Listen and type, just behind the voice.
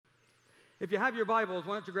If you have your Bibles,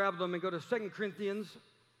 why don't you grab them and go to 2 Corinthians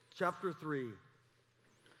chapter 3.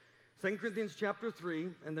 2 Corinthians chapter 3,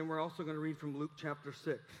 and then we're also going to read from Luke chapter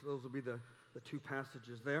 6. Those will be the two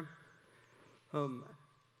passages there.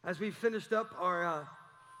 As we finished up our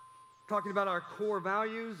talking about our core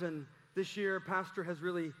values, and this year Pastor has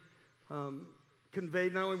really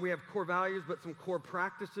conveyed not only we have core values, but some core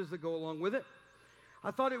practices that go along with it. I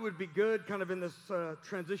thought it would be good kind of in this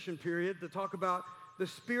transition period to talk about the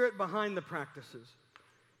spirit behind the practices.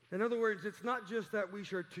 In other words, it's not just that we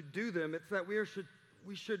should to do them, it's that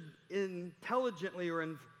we should intelligently or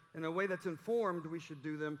in a way that's informed, we should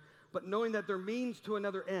do them, but knowing that they're means to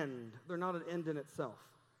another end. They're not an end in itself.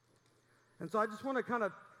 And so I just want to kind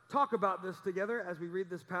of talk about this together as we read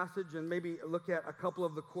this passage and maybe look at a couple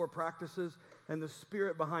of the core practices and the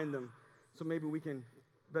spirit behind them, so maybe we can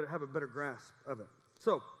have a better grasp of it.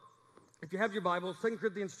 So, if you have your Bible, 2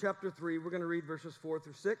 Corinthians chapter 3, we're going to read verses 4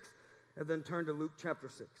 through 6, and then turn to Luke chapter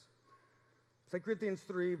 6. 2 Corinthians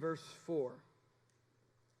 3, verse 4.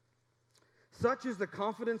 Such is the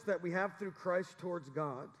confidence that we have through Christ towards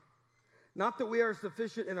God. Not that we are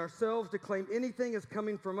sufficient in ourselves to claim anything as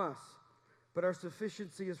coming from us, but our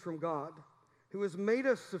sufficiency is from God, who has made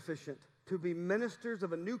us sufficient to be ministers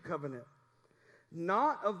of a new covenant,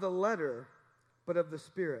 not of the letter, but of the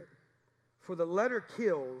Spirit. For the letter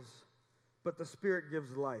kills, but the Spirit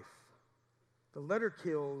gives life. The letter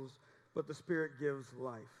kills, but the Spirit gives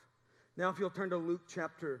life. Now, if you'll turn to Luke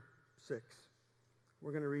chapter 6,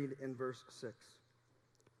 we're going to read in verse 6.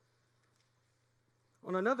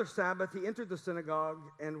 On another Sabbath, he entered the synagogue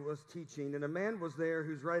and was teaching, and a man was there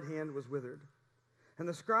whose right hand was withered. And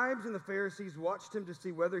the scribes and the Pharisees watched him to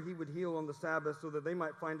see whether he would heal on the Sabbath so that they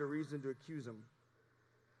might find a reason to accuse him.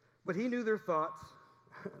 But he knew their thoughts.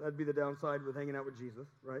 That'd be the downside with hanging out with Jesus,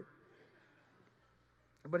 right?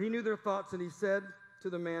 But he knew their thoughts, and he said to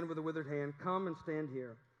the man with the withered hand, "Come and stand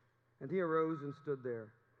here." And he arose and stood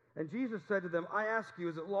there. And Jesus said to them, "I ask you,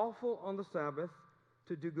 is it lawful on the Sabbath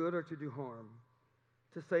to do good or to do harm,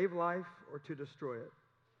 to save life or to destroy it?"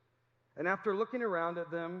 And after looking around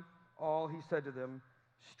at them all, he said to them,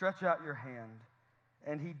 "Stretch out your hand."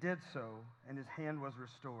 And he did so, and his hand was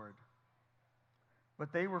restored.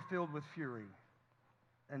 But they were filled with fury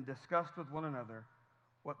and discussed with one another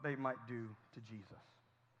what they might do to Jesus.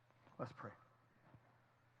 Let's pray.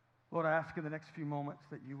 Lord, I ask in the next few moments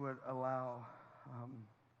that you would allow,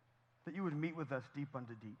 that you would meet with us deep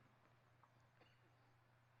unto deep.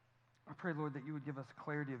 I pray, Lord, that you would give us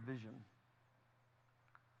clarity of vision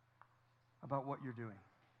about what you're doing.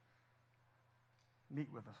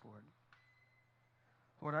 Meet with us, Lord.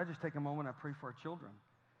 Lord, I just take a moment, I pray for our children.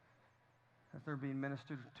 As they're being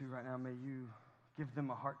ministered to right now, may you give them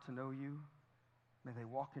a heart to know you. May they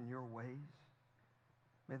walk in your ways.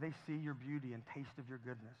 May they see your beauty and taste of your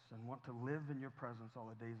goodness and want to live in your presence all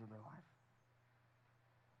the days of their life.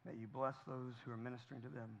 May you bless those who are ministering to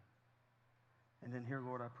them. And then here,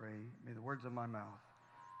 Lord, I pray, may the words of my mouth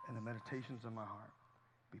and the meditations of my heart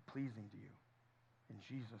be pleasing to you. In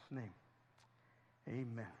Jesus' name,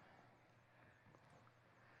 amen.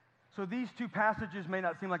 So these two passages may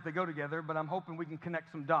not seem like they go together, but I'm hoping we can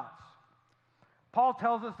connect some dots. Paul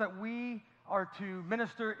tells us that we are to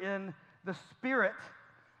minister in the spirit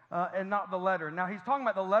and not the letter. Now, he's talking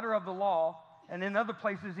about the letter of the law, and in other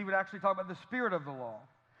places he would actually talk about the spirit of the law.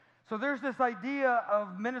 So there's this idea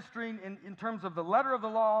of ministering in terms of the letter of the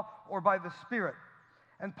law or by the Spirit.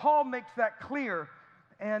 And Paul makes that clear,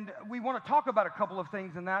 and we want to talk about a couple of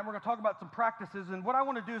things in that. We're going to talk about some practices, and what I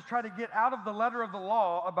want to do is try to get out of the letter of the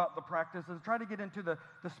law about the practice and try to get into the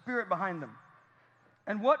spirit behind them.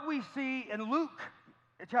 And what we see in Luke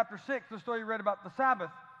chapter 6, the story you read about the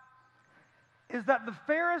Sabbath, is that the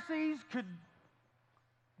Pharisees could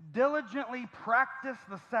diligently practice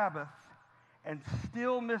the Sabbath and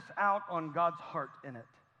still miss out on God's heart in it.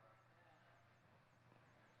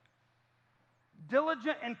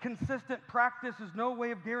 Diligent and consistent practice is no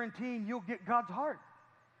way of guaranteeing you'll get God's heart.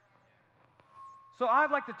 So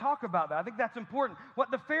I'd like to talk about that. I think that's important.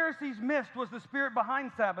 What the Pharisees missed was the spirit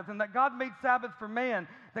behind Sabbath, and that God made Sabbath for man,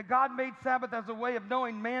 that God made Sabbath as a way of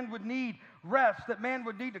knowing man would need rest, that man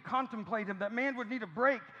would need to contemplate him, that man would need a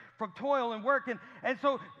break from toil and work. And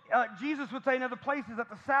so Jesus would say in other places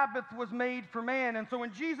that the Sabbath was made for man. And so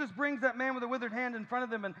when Jesus brings that man with a withered hand in front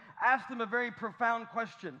of them and asks him a very profound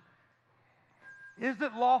question, is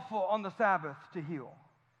it lawful on the Sabbath to heal?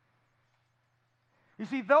 You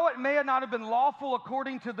see, though it may not have been lawful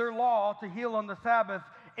according to their law to heal on the Sabbath,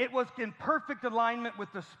 it was in perfect alignment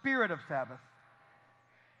with the spirit of Sabbath,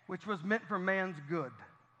 which was meant for man's good.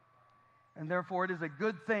 And therefore, it is a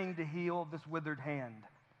good thing to heal this withered hand.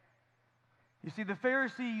 You see, the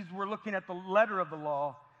Pharisees were looking at the letter of the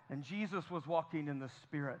law, and Jesus was walking in the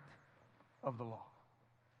spirit of the law.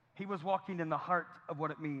 He was walking in the heart of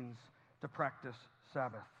what it means to practice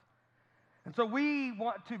Sabbath. And so we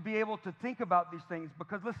want to be able to think about these things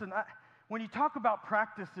because, listen, when you talk about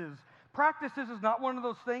practices is not one of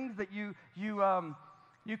those things that you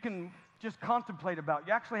can just contemplate about.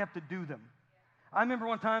 You actually have to do them. I remember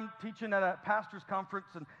one time teaching at a pastor's conference,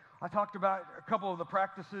 and I talked about a couple of the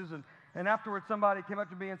practices, and afterwards somebody came up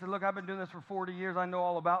to me and said, look, I've been doing this for 40 years. I know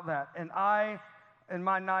all about that. And I, in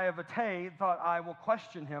my naivete, thought I will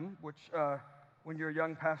question him, which when you're a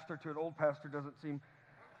young pastor to an old pastor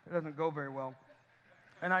it doesn't go very well.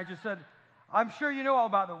 And I just said, I'm sure you know all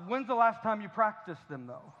about them. When's the last time you practiced them,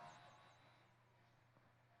 though?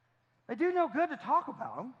 They do no good to talk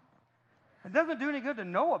about them. It doesn't do any good to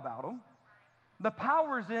know about them. The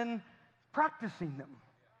power's in practicing them,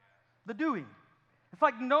 the doing. It's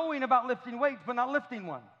like knowing about lifting weights, but not lifting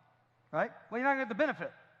one, right? Well, you're not going to get the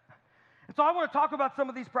benefit. And so I want to talk about some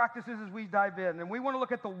of these practices as we dive in, and we want to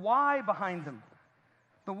look at the why behind them.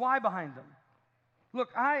 The why behind them. Look,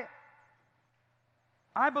 I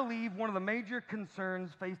believe one of the major concerns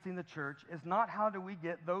facing the church is not how do we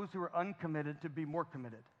get those who are uncommitted to be more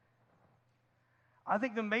committed. I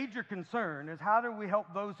think the major concern is how do we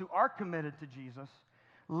help those who are committed to Jesus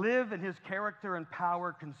live in his character and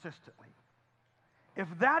power consistently. If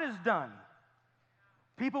that is done,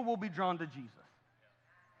 people will be drawn to Jesus.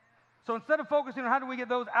 So instead of focusing on how do we get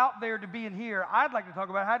those out there to be in here, I'd like to talk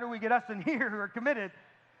about how do we get us in here who are committed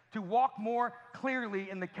to walk more clearly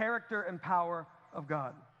in the character and power of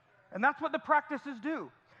God. And that's what the practices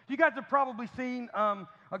do. You guys have probably seen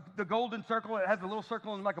the golden circle. It has a little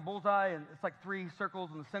circle and like a bullseye, and it's like 3 circles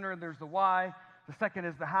in the center, and there's the why. The second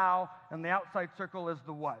is the how, and the outside circle is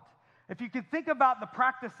the what. If you can think about the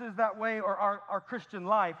practices that way or our Christian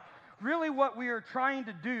life, really what we are trying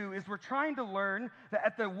to do is we're trying to learn that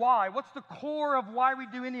at the why. What's the core of why we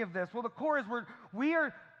do any of this? Well, the core is we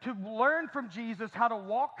are to learn from Jesus how to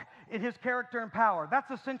walk in his character and power.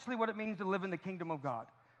 That's essentially what it means to live in the kingdom of God.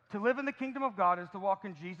 To live in the kingdom of God is to walk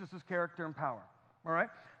in Jesus' character and power. All right?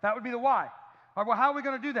 That would be the why. All right, well, how are we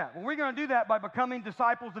going to do that? Well, we're going to do that by becoming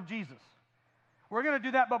disciples of Jesus. We're going to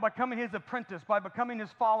do that by becoming his apprentice, by becoming his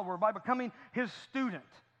follower, by becoming his student.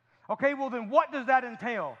 Okay, well, then what does that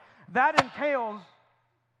entail? That entails,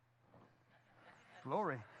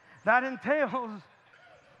 glory, that entails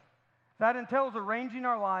arranging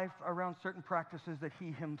our life around certain practices that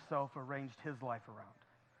he himself arranged his life around.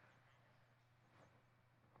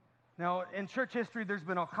 Now, in church history, there's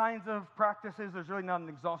been all kinds of practices. There's really not an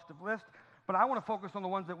exhaustive list, but I want to focus on the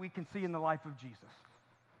ones that we can see in the life of Jesus.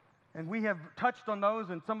 And we have touched on those,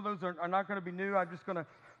 and some of those are not going to be new. I'm just going to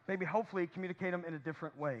maybe hopefully communicate them in a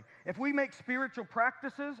different way. If we make spiritual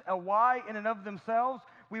practices a why in and of themselves,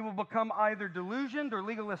 we will become either delusioned or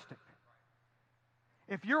legalistic.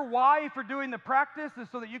 If your why for doing the practice is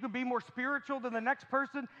so that you can be more spiritual than the next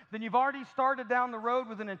person, then you've already started down the road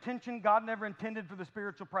with an intention God never intended for the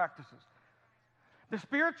spiritual practices. The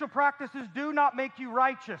spiritual practices do not make you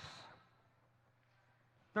righteous.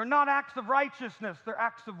 They're not acts of righteousness, they're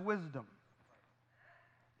acts of wisdom.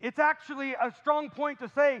 It's actually a strong point to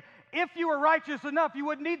say, if you were righteous enough, you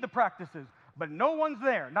wouldn't need the practices. But no one's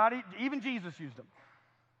there, not even Jesus used them.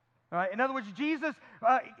 All right? In other words, Jesus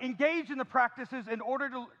engaged in the practices in order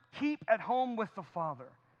to keep at home with the Father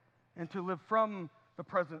and to live from the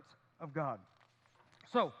presence of God.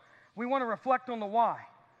 So, we want to reflect on the why.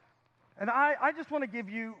 And I just want to give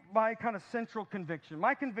you my kind of central conviction.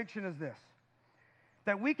 My conviction is this,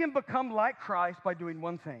 that we can become like Christ by doing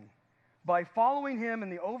one thing, by following him in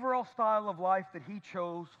the overall style of life that he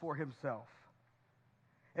chose for himself.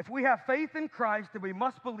 If we have faith in Christ, then we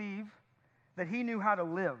must believe that he knew how to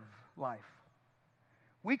live life.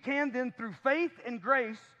 We can then, through faith and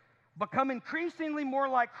grace, become increasingly more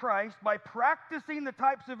like Christ by practicing the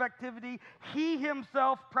types of activity he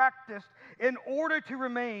himself practiced in order to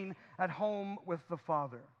remain at home with the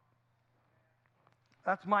Father.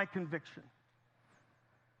 That's my conviction.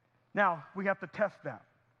 Now, we have to test that,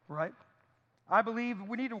 right? I believe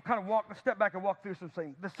we need to kind of step back and walk through some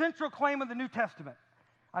things. The central claim of the New Testament,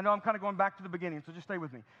 I know I'm kind of going back to the beginning, so just stay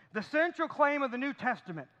with me. The central claim of the New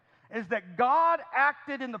Testament is that God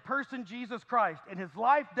acted in the person Jesus Christ in his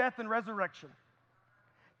life, death, and resurrection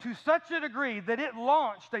to such a degree that it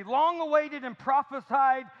launched a long-awaited and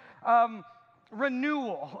prophesied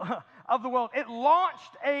renewal of the world. It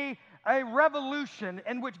launched a revolution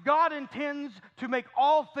in which God intends to make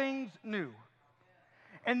all things new.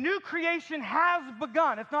 And new creation has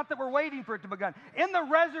begun. It's not that we're waiting for it to begin. In the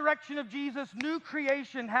resurrection of Jesus, new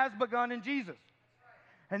creation has begun in Jesus.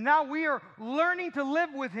 And now we are learning to live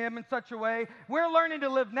with him in such a way. We're learning to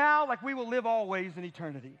live now like we will live always in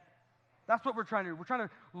eternity. That's what we're trying to do. We're trying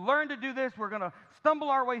to learn to do this. We're going to stumble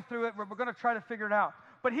our way through it. We're going to try to figure it out.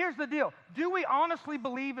 But here's the deal. Do we honestly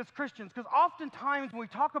believe as Christians? Because oftentimes when we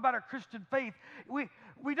talk about our Christian faith,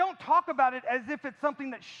 we don't talk about it as if it's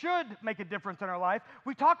something that should make a difference in our life.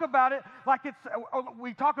 We talk about it like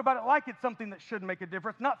it's something that should make a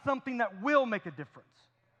difference, not something that will make a difference.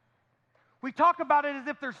 We talk about it as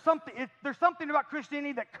if there's something about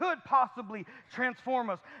Christianity that could possibly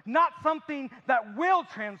transform us, not something that will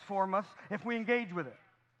transform us if we engage with it.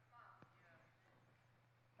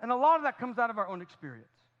 And a lot of that comes out of our own experience.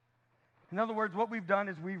 In other words, what we've done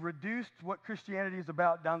is we've reduced what Christianity is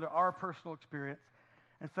about down to our personal experience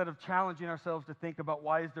instead of challenging ourselves to think about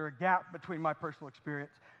why is there a gap between my personal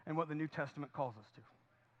experience and what the New Testament calls us to.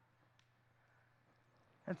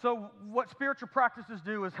 And so what spiritual practices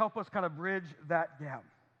do is help us kind of bridge that gap.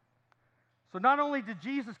 So not only did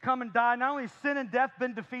Jesus come and die, not only has sin and death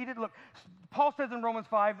been defeated. Look, Paul says in Romans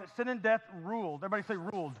 5 that sin and death ruled. Everybody say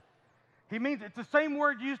ruled. He means it's the same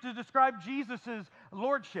word used to describe Jesus'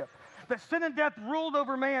 lordship. That sin and death ruled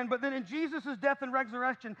over man, but then in Jesus' death and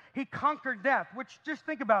resurrection, he conquered death, which, just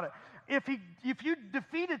think about it. If you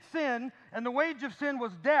defeated sin and the wage of sin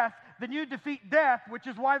was death, then you defeat death, which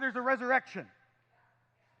is why there's a resurrection.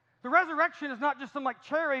 The resurrection is not just some like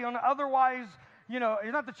cherry on otherwise,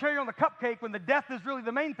 it's not the cherry on the cupcake when the death is really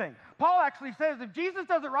the main thing. Paul actually says if Jesus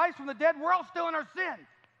doesn't rise from the dead, we're all still in our sin.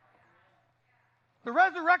 The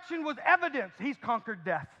resurrection was evidence he's conquered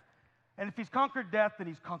death. And if he's conquered death, then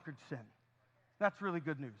he's conquered sin. That's really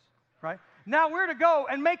good news, right? Now we're to go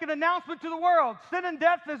and make an announcement to the world. Sin and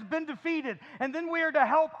death has been defeated. And then we are to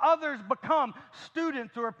help others become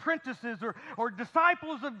students or apprentices or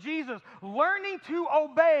disciples of Jesus, learning to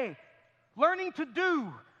obey, learning to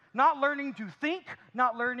do, not learning to think,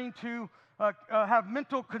 not learning to have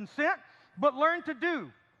mental consent, but learn to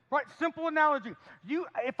do. Right, simple analogy.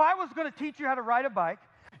 If I was going to teach you how to ride a bike,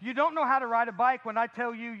 you don't know how to ride a bike when I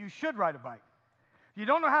tell you you should ride a bike. You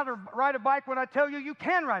don't know how to ride a bike when I tell you you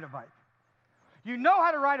can ride a bike. You know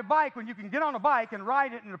how to ride a bike when you can get on a bike and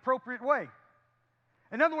ride it in an appropriate way.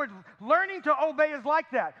 In other words, learning to obey is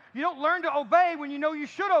like that. You don't learn to obey when you know you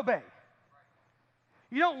should obey.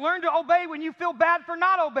 You don't learn to obey when you feel bad for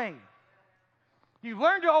not obeying. You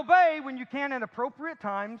learn to obey when you can, at appropriate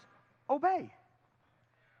times, obey.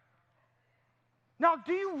 Now,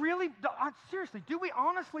 seriously, do we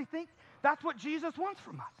honestly think that's what Jesus wants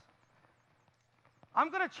from us?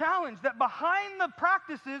 I'm going to challenge that behind the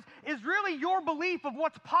practices is really your belief of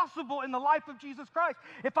what's possible in the life of Jesus Christ.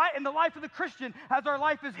 In the life of the Christian, as our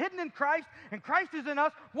life is hidden in Christ and Christ is in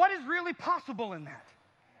us, what is really possible in that?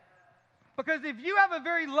 Because if you have a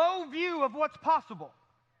very low view of what's possible,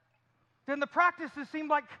 then the practices seem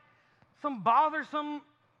like some bothersome,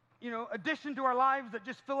 addition to our lives that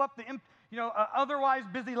just fill up the otherwise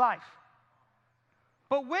busy life.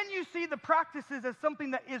 But when you see the practices as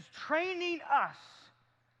something that is training us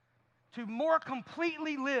to more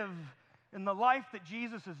completely live in the life that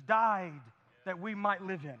Jesus has died that we might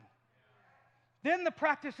live in, then the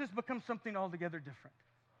practices become something altogether different.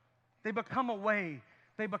 They become a way.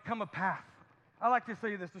 They become a path. I like to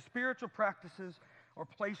say this: the spiritual practices are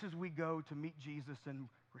places we go to meet Jesus and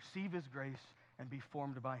receive his grace and be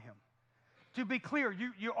formed by him. To be clear,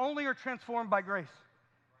 you only are transformed by grace.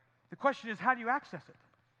 The question is, how do you access it?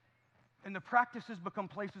 And the practices become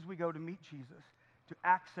places we go to meet Jesus, to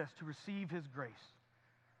access, to receive his grace,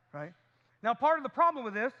 right? Now, part of the problem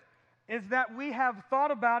with this is that we have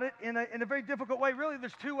thought about it in a very difficult way. Really,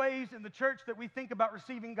 there's two ways in the church that we think about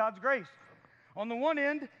receiving God's grace. On the one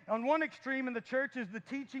end, on one extreme in the church is the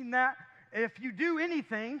teaching that if you do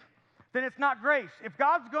anything, then it's not grace. If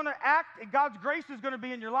God's going to act, if God's grace is going to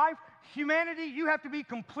be in your life, humanity, you have to be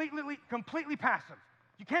completely passive.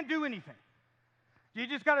 You can't do anything. You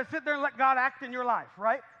just got to sit there and let God act in your life,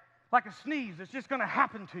 right? Like a sneeze, it's just going to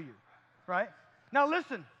happen to you, right? Now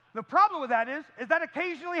listen, the problem with that is that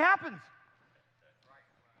occasionally happens.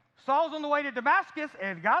 Saul's on the way to Damascus,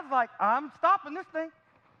 and God's like, I'm stopping this thing.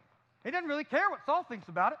 He doesn't really care what Saul thinks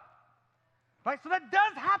about it, right? So that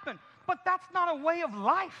does happen, but that's not a way of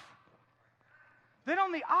life. Then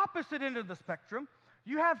on the opposite end of the spectrum,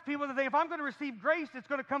 you have people that think, if I'm going to receive grace, it's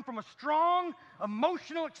going to come from a strong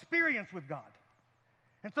emotional experience with God.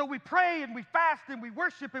 And so we pray and we fast and we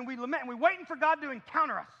worship and we lament and we're waiting for God to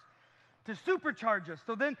encounter us, to supercharge us.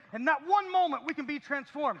 So then in that one moment, we can be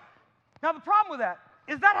transformed. Now the problem with that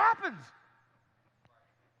is that happens.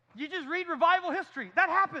 You just read revival history. That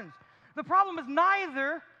happens. The problem is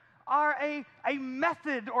neither are a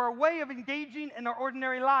method or a way of engaging in our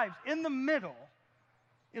ordinary lives. In the middle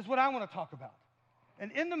is what I want to talk about.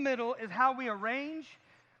 And in the middle is how we arrange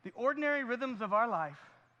the ordinary rhythms of our life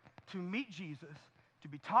to meet Jesus, to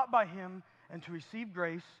be taught by him, and to receive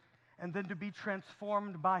grace, and then to be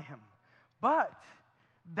transformed by him. But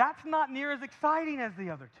that's not near as exciting as the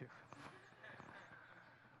other two.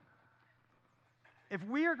 If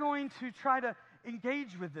we are going to try to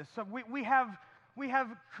engage with this, so we have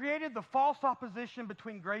created the false opposition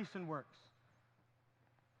between grace and works.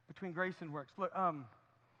 Between grace and works. Look,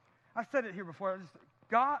 I said it here before.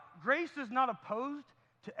 Grace is not opposed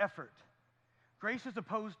to effort. Grace is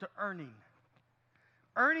opposed to earning.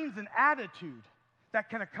 Earning's an attitude that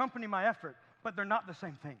can accompany my effort, but they're not the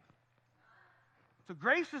same thing. So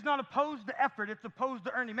grace is not opposed to effort, it's opposed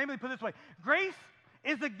to earning. Maybe let me put it this way. Grace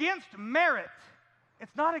is against merit.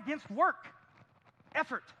 It's not against work,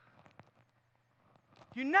 effort.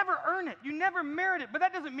 You never earn it. You never merit it, but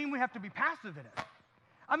that doesn't mean we have to be passive in it.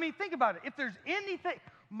 I mean, think about it. If there's anything,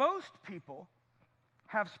 most people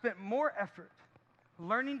have spent more effort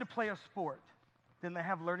learning to play a sport than they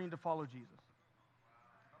have learning to follow Jesus.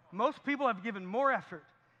 Most people have given more effort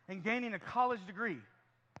in gaining a college degree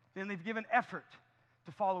than they've given effort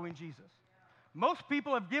to following Jesus. Most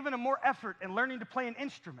people have given a more effort in learning to play an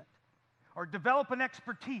instrument or develop an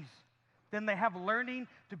expertise than they have learning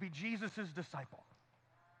to be Jesus' disciple.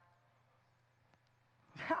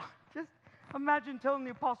 Now, just imagine telling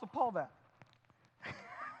the Apostle Paul that.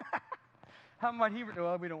 How might he,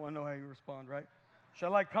 well, we don't want to know how you respond, right?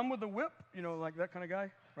 Shall I come with a whip? You know, like that kind of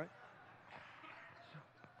guy, right?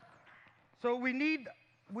 So we need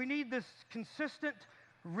this consistent,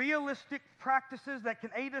 realistic practices that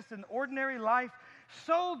can aid us in ordinary life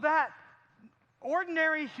so that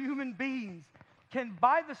ordinary human beings can,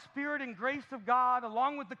 by the Spirit and grace of God,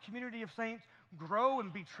 along with the community of saints, grow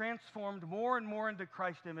and be transformed more and more into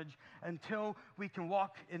Christ's image until we can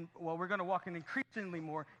walk in, well, we're going to walk in increasingly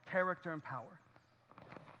more character and power.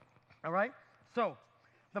 All right? So,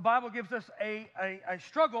 the Bible gives us a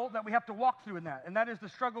struggle that we have to walk through in that, and that is the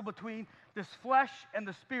struggle between this flesh and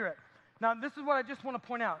the Spirit. Now, this is what I just want to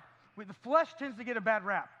point out. The flesh tends to get a bad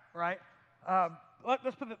rap, right?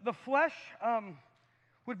 Let's put the flesh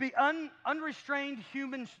would be unrestrained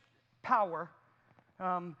human power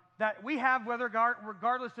that we have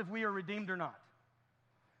regardless if we are redeemed or not.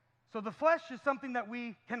 So the flesh is something that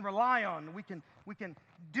we can rely on, we can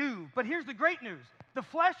do. But here's the great news. The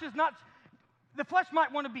flesh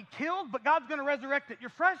might want to be killed, but God's going to resurrect it.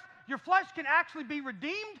 Your flesh can actually be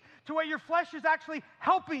redeemed to where your flesh is actually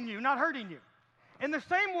helping you, not hurting you. In the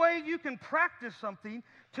same way, you can practice something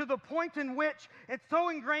to the point in which it's so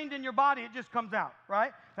ingrained in your body, it just comes out,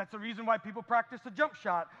 right? That's the reason why people practice a jump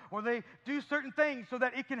shot, or they do certain things so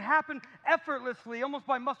that it can happen effortlessly, almost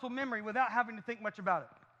by muscle memory, without having to think much about it,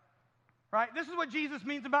 right? This is what Jesus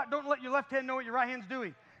means about don't let your left hand know what your right hand's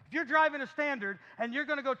doing. If you're driving a standard and you're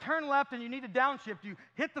going to go turn left and you need to downshift, you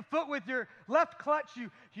hit the foot with your left clutch, you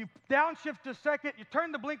downshift to second, you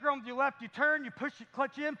turn the blinker on with your left, you turn, you push the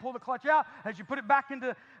clutch in, pull the clutch out, as you put it back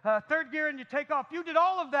into third gear and you take off. You did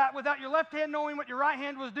all of that without your left hand knowing what your right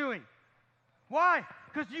hand was doing. Why?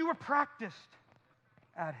 Because you were practiced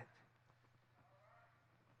at it.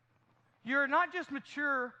 You're not just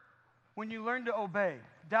mature when you learn to obey.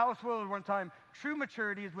 Dallas Willard one time, true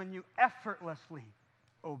maturity is when you effortlessly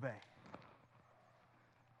obey.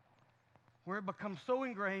 Where it becomes so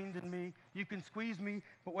ingrained in me, you can squeeze me,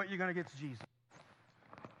 but what you're going to get is Jesus.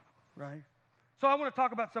 Right? So I want to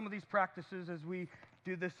talk about some of these practices as we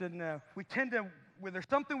do this. And we tend to, where there's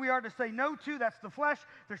something we are to say no to, that's the flesh.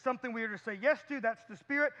 There's something we are to say yes to, that's the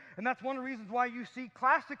Spirit. And that's one of the reasons why you see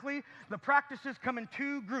classically the practices come in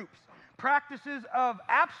two groups. Practices of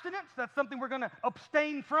abstinence, that's something we're going to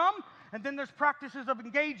abstain from. And then there's practices of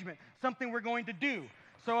engagement, something we're going to do.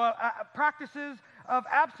 So practices of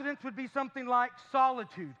abstinence would be something like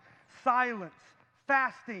solitude, silence,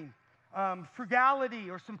 fasting, frugality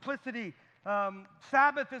or simplicity.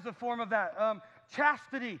 Sabbath is a form of that.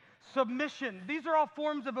 Chastity, submission. These are all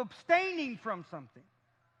forms of abstaining from something.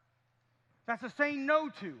 That's a saying no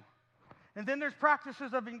to. And then there's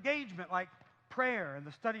practices of engagement like prayer and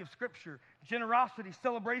the study of Scripture, generosity,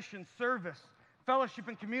 celebration, service, fellowship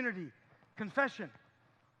and community, confession.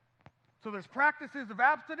 So there's practices of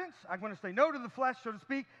abstinence. I'm going to say no to the flesh, so to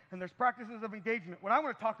speak, and there's practices of engagement. What I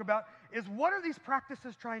want to talk about is what are these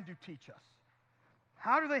practices trying to teach us?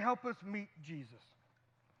 How do they help us meet Jesus?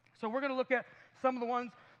 So we're going to look at some of the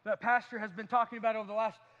ones that Pastor has been talking about over the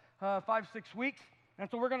last 5-6 weeks, and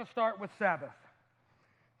so we're going to start with Sabbath.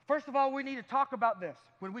 First of all, we need to talk about this.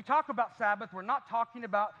 When we talk about Sabbath, we're not talking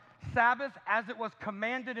about Sabbath as it was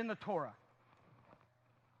commanded in the Torah.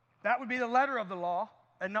 That would be the letter of the law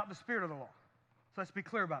and not the spirit of the law. So let's be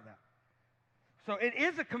clear about that. So it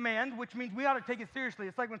is a command, which means we ought to take it seriously.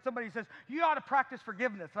 It's like when somebody says, you ought to practice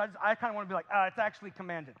forgiveness. I kind of want to be like, it's actually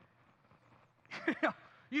commanded.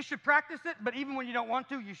 You should practice it, but even when you don't want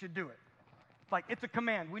to, you should do it. Like, it's a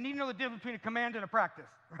command. We need to know the difference between a command and a practice,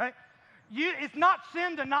 right? It's not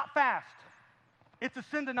sin to not fast. It's a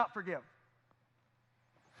sin to not forgive.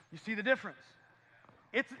 You see the difference?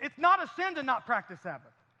 It's not a sin to not practice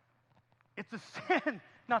Sabbath. It's a sin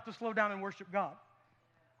not to slow down and worship God.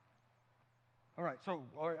 All right,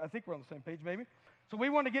 I think we're on the same page, maybe. So we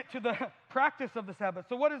want to get to the practice of the Sabbath.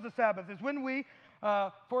 So what is the Sabbath? It's when we,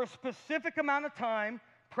 for a specific amount of time,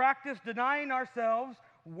 practice denying ourselves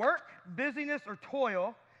work, busyness, or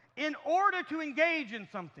toil in order to engage in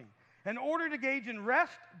something, in order to engage in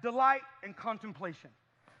rest, delight, and contemplation.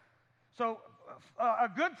 So a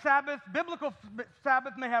good Sabbath, biblical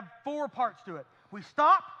Sabbath, may have 4 parts to it. We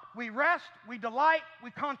stop, we rest, we delight, we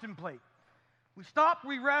contemplate. We stop,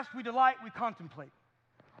 we rest, we delight, we contemplate.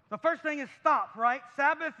 The first thing is stop, right?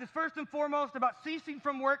 Sabbath is first and foremost about ceasing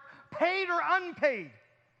from work, paid or unpaid.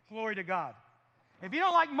 Glory to God. If you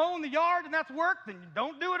don't like mowing the yard and that's work, then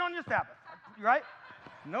don't do it on your Sabbath, right?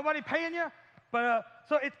 Nobody paying you. But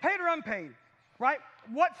so it's paid or unpaid, right?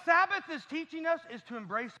 What Sabbath is teaching us is to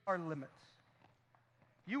embrace our limits.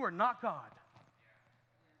 You are not God.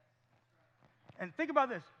 And think about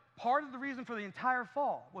this. Part of the reason for the entire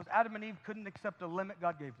fall was Adam and Eve couldn't accept the limit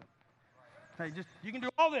God gave them. Hey, you can do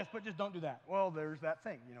all this, but just don't do that. Well, there's that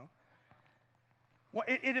thing, you know. Well,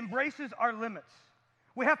 it embraces our limits.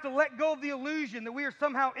 We have to let go of the illusion that we are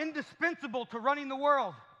somehow indispensable to running the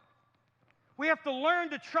world. We have to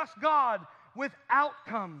learn to trust God with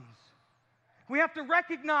outcomes. We have to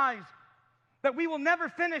recognize that we will never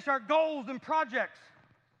finish our goals and projects.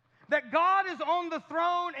 That God is on the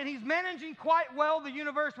throne and He's managing quite well the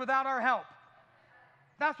universe without our help.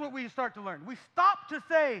 That's what we start to learn. We stop to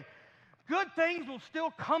say, good things will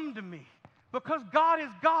still come to me because God is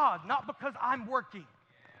God, not because I'm working.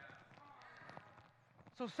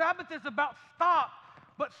 So Sabbath is about stop,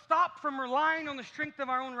 but stop from relying on the strength of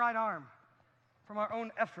our own right arm, from our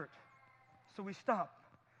own effort. So we stop.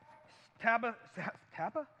 Sabbath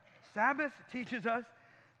teaches us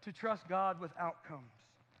to trust God with outcomes.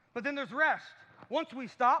 But then there's rest. Once we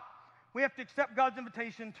stop, we have to accept God's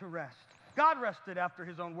invitation to rest. God rested after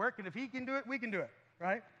His own work, and if He can do it, we can do it,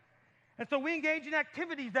 right? And so we engage in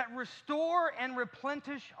activities that restore and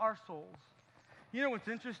replenish our souls. You know what's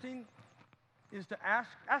interesting is to ask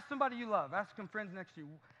somebody you love, ask some friends next to you,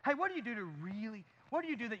 hey, what do you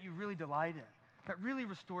do that you really delight in, that really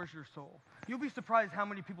restores your soul? You'll be surprised how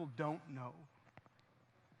many people don't know.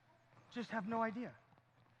 Just have no idea.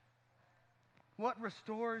 What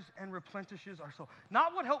restores and replenishes our soul.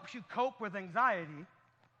 Not what helps you cope with anxiety,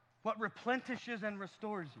 what replenishes and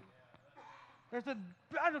restores you. There's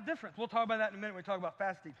a difference. We'll talk about that in a minute when we talk about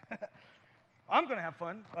fasting. I'm going to have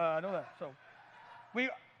fun. I know that. So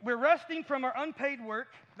we're resting from our unpaid work.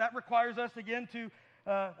 That requires us, again, to,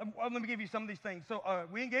 let me give you some of these things. So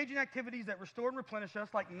we engage in activities that restore and replenish us,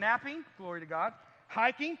 like napping, glory to God,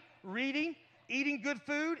 hiking, reading, eating good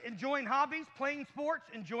food, enjoying hobbies, playing sports,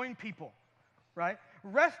 enjoying people, right?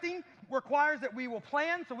 Resting requires that we will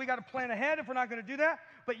plan, so we got to plan ahead if we're not going to do that.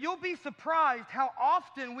 But you'll be surprised how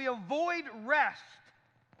often we avoid rest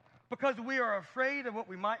because we are afraid of what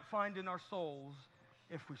we might find in our souls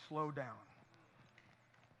if we slow down.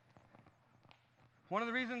 One of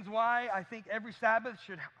the reasons why I think every Sabbath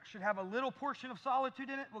should have a little portion of solitude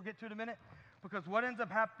in it, we'll get to it in a minute, because what ends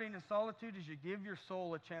up happening in solitude is you give your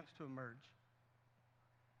soul a chance to emerge.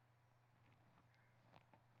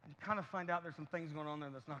 You kind of find out there's some things going on there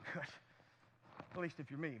that's not good. At least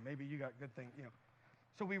if you're me. Maybe you got good things, you know.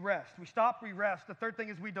 So we rest. We stop, we rest. The third thing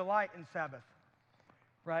is we delight in Sabbath.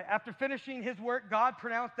 Right? After finishing His work, God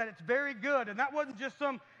pronounced that it's very good. And that wasn't just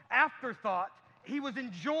some afterthought. He was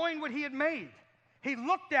enjoying what He had made. He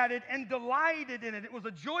looked at it and delighted in it. It was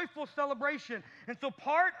a joyful celebration. And so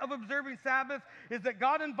part of observing Sabbath is that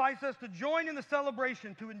God invites us to join in the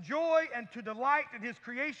celebration, to enjoy and to delight in His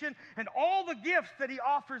creation and all the gifts that He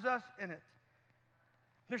offers us in it.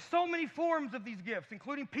 There's so many forms of these gifts,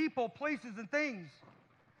 including people, places, and things.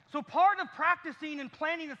 So part of practicing and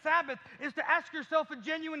planning the Sabbath is to ask yourself a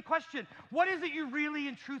genuine question. What is it you really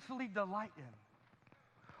and truthfully delight in?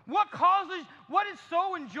 What is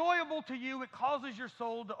so enjoyable to you, it causes your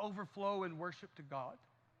soul to overflow in worship to God?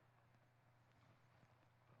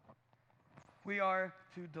 We are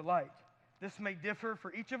to delight. This may differ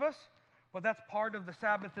for each of us, but that's part of the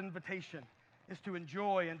Sabbath invitation, is to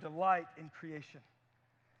enjoy and delight in creation.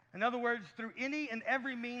 In other words, through any and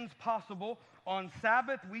every means possible, on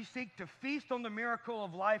Sabbath we seek to feast on the miracle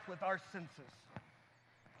of life with our senses.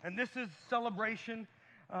 And this is celebration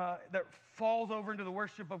that falls over into the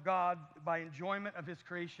worship of God by enjoyment of his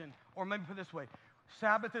creation. Or maybe put it this way,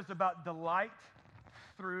 Sabbath is about delight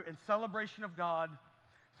through and celebration of God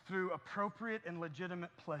through appropriate and legitimate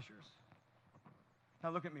pleasures. Now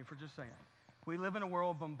look at me for just a second. We live in a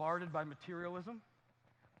world bombarded by materialism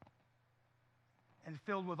and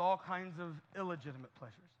filled with all kinds of illegitimate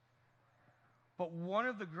pleasures. But one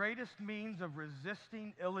of the greatest means of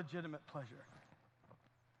resisting illegitimate pleasure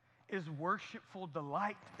is worshipful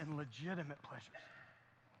delight in legitimate pleasures.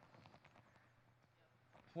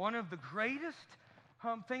 One of the greatest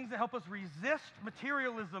things that help us resist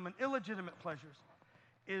materialism and illegitimate pleasures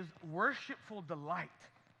is worshipful delight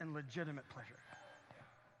in legitimate pleasure.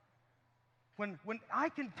 When I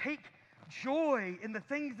can take joy in the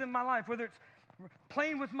things in my life, whether it's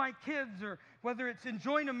playing with my kids, or whether it's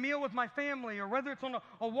enjoying a meal with my family, or whether it's on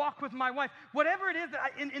a walk with my wife, whatever it is,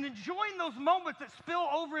 in enjoying those moments that spill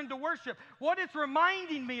over into worship, what it's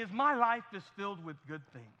reminding me is my life is filled with good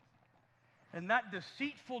things. And that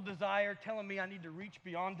deceitful desire telling me I need to reach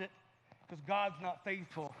beyond it because God's not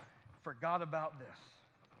faithful, forgot about this,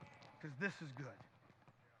 because this is good.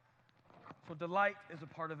 So delight is a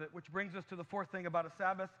part of it, which brings us to the fourth thing about a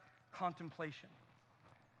Sabbath, contemplation.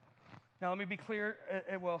 Now, let me be clear.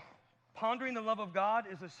 Pondering the love of God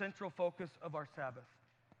is a central focus of our Sabbath.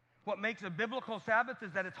 What makes a biblical Sabbath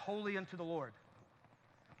is that it's holy unto the Lord.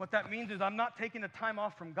 What that means is I'm not taking a time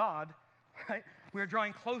off from God, right? We're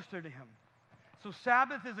drawing closer to him. So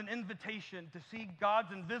Sabbath is an invitation to see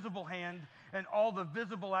God's invisible hand in all the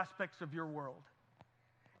visible aspects of your world.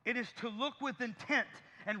 It is to look with intent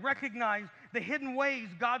and recognize the hidden ways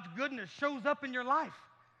God's goodness shows up in your life,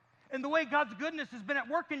 and the way God's goodness has been at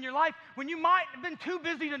work in your life when you might have been too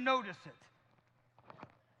busy to notice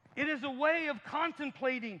it. It is a way of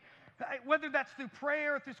contemplating, whether that's through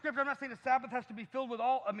prayer or through scripture. I'm not saying the Sabbath has to be filled with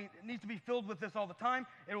it needs to be filled with this all the time.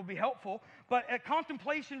 It will be helpful. But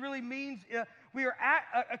contemplation really means we are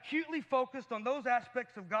acutely focused on those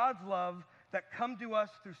aspects of God's love that come to us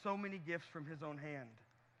through so many gifts from his own hand.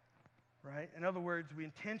 Right? In other words, we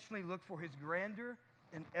intentionally look for his grandeur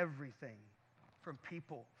in everything, from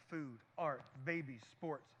people, food, art, babies,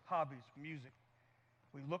 sports, hobbies, music.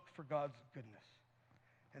 We look for God's goodness.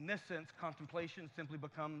 In this sense, contemplation simply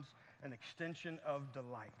becomes an extension of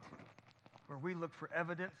delight, where we look for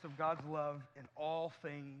evidence of God's love in all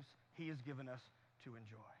things he has given us to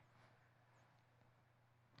enjoy.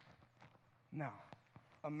 Now,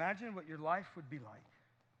 imagine what your life would be like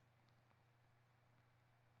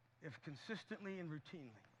if consistently and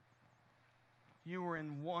routinely you were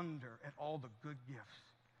in wonder at all the good gifts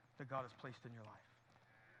that God has placed in your life.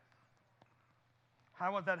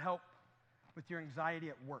 How would that help with your anxiety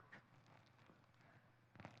at work?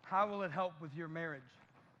 How will it help with your marriage?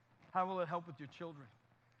 How will it help with your children?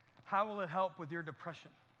 How will it help with your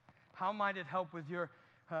depression? How might it help with your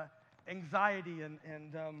anxiety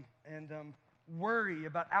and worry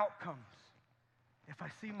about outcomes? If I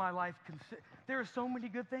see my life, there are so many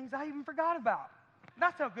good things I even forgot about.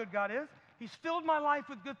 That's how good God is. He's filled my life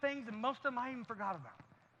with good things, and most of them I even forgot about.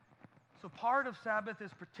 So part of Sabbath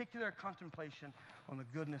is particular contemplation on the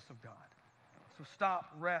goodness of God. So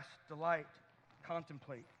stop, rest, delight,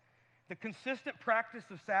 contemplate. The consistent practice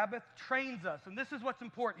of Sabbath trains us, and this is what's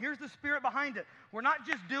important. Here's the spirit behind it. We're not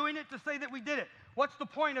just doing it to say that we did it. What's the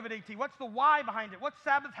point of it, AT? What's the why behind it? What's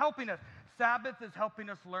Sabbath helping us? Sabbath is helping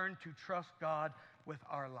us learn to trust God with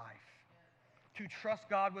our life, to trust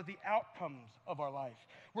God with the outcomes of our life.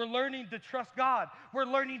 We're learning to trust God. We're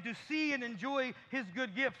learning to see and enjoy his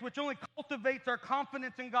good gifts, which only cultivates our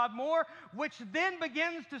confidence in God more, which then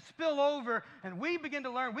begins to spill over, and we begin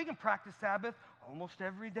to learn we can practice Sabbath almost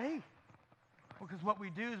every day. Because what we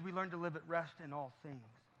do is we learn to live at rest in all things.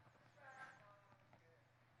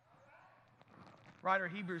 Writer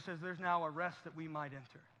Hebrews says there's now a rest that we might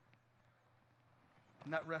enter.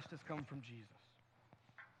 And that rest has come from Jesus.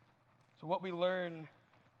 So what we learn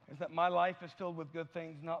is that my life is filled with good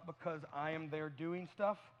things, not because I am there doing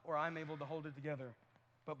stuff or I'm able to hold it together,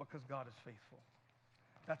 but because God is faithful.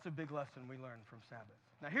 That's a big lesson we learn from Sabbath.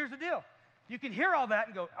 Now here's the deal. You can hear all that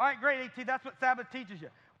and go, all right, great, AT, that's what Sabbath teaches you.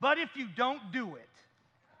 But if you don't do it,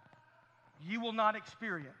 you will not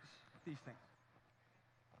experience these things.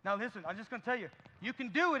 Now listen, I'm just going to tell you, you can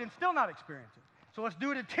do it and still not experience it. So let's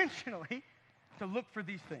do it intentionally to look for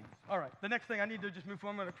these things. All right, the next thing I need to just move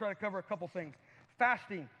forward. I'm going to try to cover a couple things.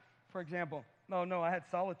 Fasting, for example. No, I had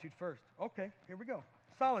solitude first. Okay, here we go.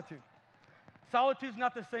 Solitude. Solitude is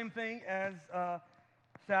not the same thing as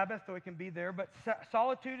Sabbath, though it can be there, but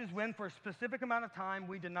solitude is when for a specific amount of time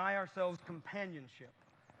we deny ourselves companionship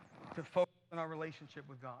to focus on our relationship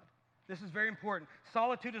with God. This is very important.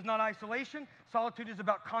 Solitude is not isolation. Solitude is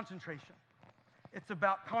about concentration. It's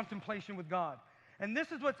about contemplation with God. And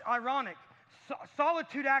this is what's ironic.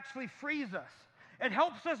 Solitude actually frees us. It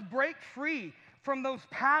helps us break free from those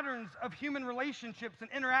patterns of human relationships and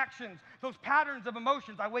interactions, those patterns of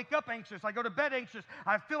emotions. I wake up anxious. I go to bed anxious.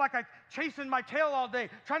 I feel like I'm chasing my tail all day,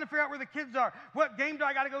 trying to figure out where the kids are. What game do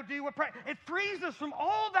I got to go do? It frees us from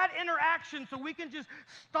all that interaction so we can just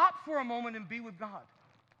stop for a moment and be with God.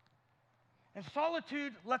 And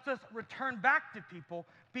solitude lets us return back to people,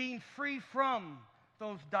 being free from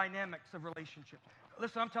those dynamics of relationships.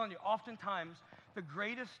 Listen, I'm telling you, oftentimes the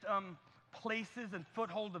greatest places and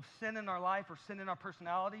foothold of sin in our life or sin in our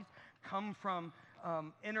personalities come from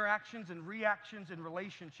interactions and reactions in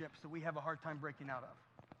relationships that we have a hard time breaking out of.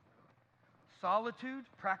 Solitude,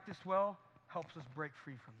 practiced well, helps us break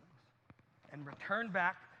free from those and return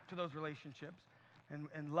back to those relationships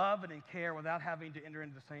and love and in care without having to enter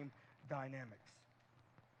into the same dynamics.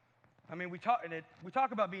 I mean, we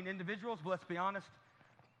talk about being individuals, but let's be honest,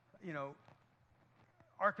 you know,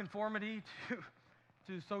 our conformity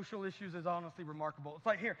to social issues is honestly remarkable. It's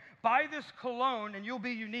like, here, buy this cologne and you'll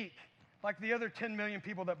be unique, like the other 10 million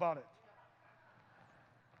people that bought it.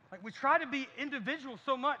 Like, we try to be individual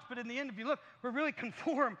so much, but in the end, if you look, we're really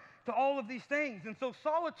conformed to all of these things. And so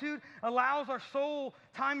solitude allows our soul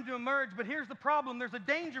time to emerge. But here's the problem. There's a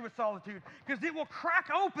danger with solitude, because it will crack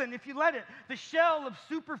open, if you let it, the shell of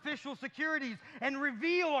superficial securities and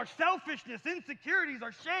reveal our selfishness, insecurities,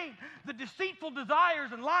 our shame, the deceitful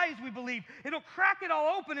desires and lies we believe. It'll crack it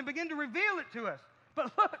all open and begin to reveal it to us.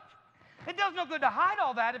 But look, it does no good to hide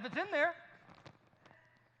all that if it's in there.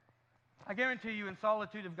 I guarantee you, in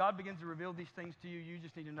solitude, if God begins to reveal these things to you, you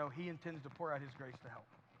just need to know He intends to pour out His grace to help.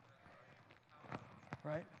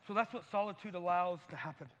 Right? So that's what solitude allows to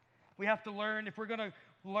happen. We have to learn, if we're going to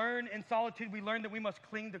learn in solitude, we learn that we must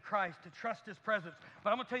cling to Christ, to trust His presence.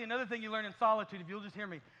 But I'm going to tell you another thing you learn in solitude, if you'll just hear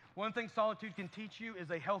me. One thing solitude can teach you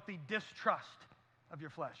is a healthy distrust of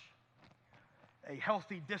your flesh. A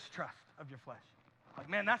healthy distrust of your flesh. Like,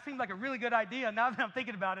 man, that seemed like a really good idea. Now that I'm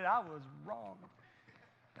thinking about it, I was wrong.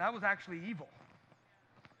 That was actually evil.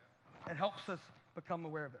 It helps us become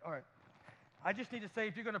aware of it. All right. I just need to say,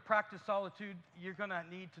 if you're going to practice solitude, you're going to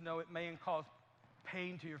need to know it may cause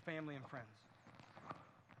pain to your family and friends.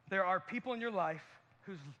 There are people in your life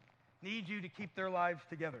who need you to keep their lives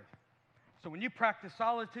together. So when you practice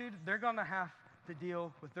solitude, they're going to have to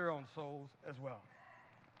deal with their own souls as well.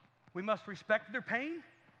 We must respect their pain.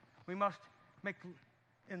 We must make,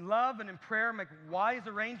 in love and in prayer, make wise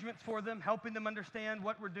arrangements for them, helping them understand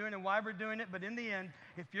what we're doing and why we're doing it. But in the end,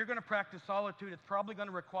 if you're going to practice solitude, it's probably going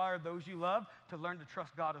to require those you love to learn to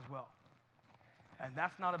trust God as well. And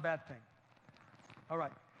that's not a bad thing. All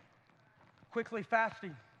right. Quickly,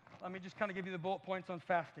 fasting. Let me just kind of give you the bullet points on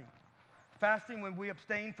fasting. Fasting, when we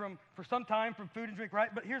abstain for some time from food and drink,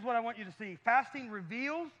 right? But here's what I want you to see. Fasting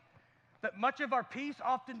reveals that much of our peace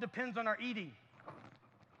often depends on our eating.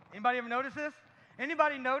 Anybody ever notice this?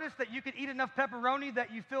 Anybody notice that you could eat enough pepperoni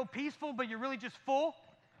that you feel peaceful, but you're really just full?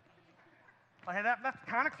 Like that's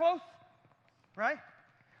kind of close, right?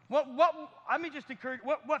 Let me just encourage,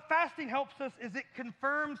 what fasting helps us is it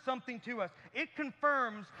confirms something to us. It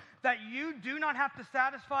confirms that you do not have to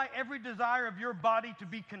satisfy every desire of your body to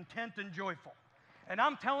be content and joyful. And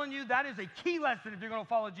I'm telling you, that is a key lesson if you're going to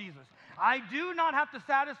follow Jesus. I do not have to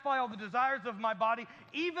satisfy all the desires of my body,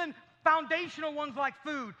 even foundational ones like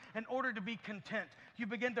food, in order to be content. You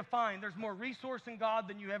begin to find there's more resource in God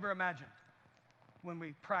than you ever imagined when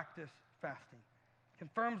we practice fasting.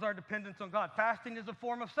 Confirms our dependence on God. Fasting is a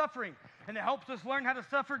form of suffering, and it helps us learn how to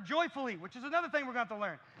suffer joyfully, which is another thing we're going to have to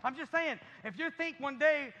learn. I'm just saying, if you think one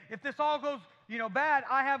day, if this all goes, bad,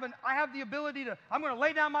 I have the ability to, I'm going to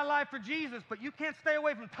lay down my life for Jesus, but you can't stay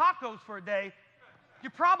away from tacos for a day, you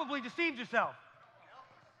probably deceived yourself.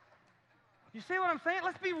 You see what I'm saying?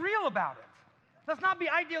 Let's be real about it. Let's not be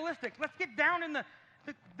idealistic. Let's get down in the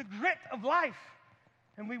grit of life.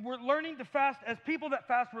 And we're learning to fast. As people that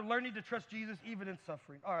fast, we're learning to trust Jesus even in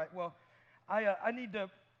suffering. All right, well, I need to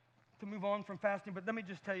move on from fasting, but let me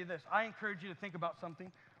just tell you this. I encourage you to think about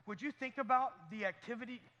something. Would you think about the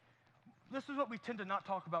activity? This is what we tend to not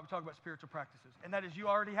talk about. We talk about spiritual practices. And that is, you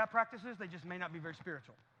already have practices. They just may not be very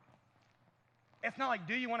spiritual. It's not like,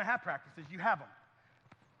 do you want to have practices? You have them.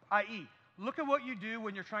 I.e., look at what you do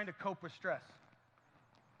when you're trying to cope with stress.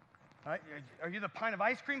 All right? Are you the pint of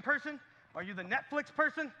ice cream person? Are you the Netflix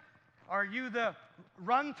person? Are you the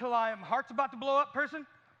run till my heart's about to blow up person?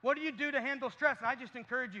 What do you do to handle stress? And I just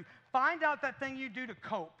encourage you, find out that thing you do to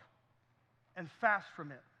cope and fast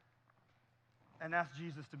from it. And ask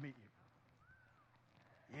Jesus to meet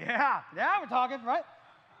you. Yeah, we're talking, right?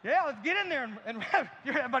 Yeah, let's get in there and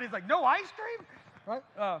everybody's like, no ice cream?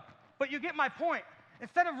 Right? But you get my point.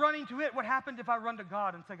 Instead of running to it, what happened if I run to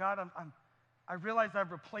God and say, God, I realize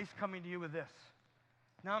I've replaced coming to you with this.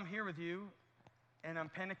 Now I'm here with you, and I'm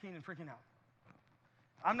panicking and freaking out.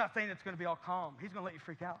 I'm not saying it's going to be all calm. He's going to let you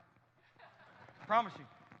freak out. I promise you.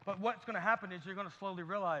 But what's going to happen is you're going to slowly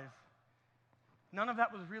realize none of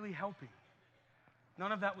that was really helping.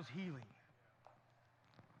 None of that was healing.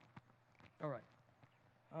 All right.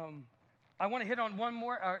 I want to hit on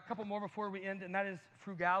a couple more before we end, and that is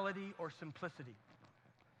frugality or simplicity.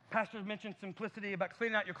 Pastor mentioned simplicity about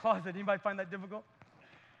cleaning out your closet. Anybody find that difficult?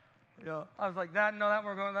 Yeah. I was like, that, no, that,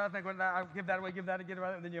 we're going, that, I think, that, I'll give that away, give that, get it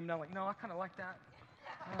right. And then you're now like, no, I kind of like that.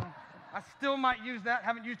 I still might use that.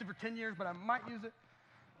 Haven't used it for 10 years, but I might use it.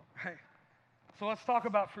 Right. So let's talk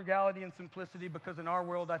about frugality and simplicity, because in our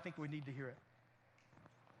world, I think we need to hear it.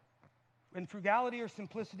 In frugality or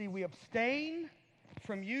simplicity, we abstain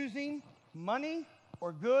from using money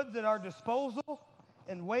or goods at our disposal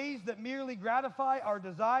in ways that merely gratify our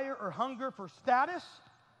desire or hunger for status,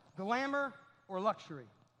 glamour, or luxury.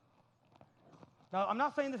 Now, I'm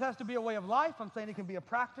not saying this has to be a way of life. I'm saying it can be a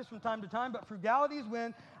practice from time to time, but frugality is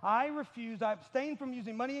when I abstain from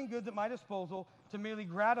using money and goods at my disposal to merely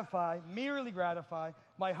gratify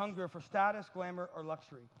my hunger for status, glamour, or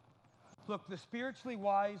luxury. Look, the spiritually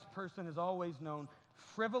wise person has always known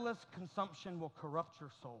frivolous consumption will corrupt your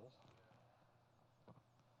soul.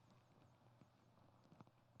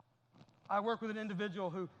 I work with an individual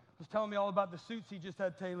who was telling me all about the suits he just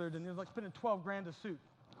had tailored, and he was like spending $12,000 a suit.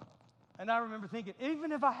 And I remember thinking,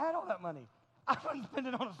 even if I had all that money, I wouldn't spend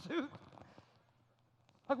it on a suit.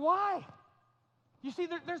 Like, why? You see,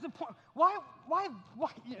 there's a point. Why?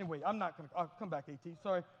 Anyway, I'm not going to, I'll come back, AT,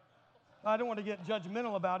 sorry. I don't want to get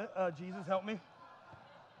judgmental about it. Jesus, help me.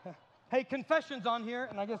 Hey, confession's on here,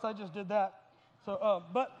 and I guess I just did that. So,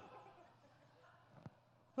 but,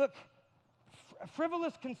 look,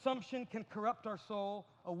 frivolous consumption can corrupt our soul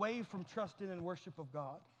away from trusting and worship of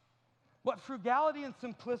God. What frugality and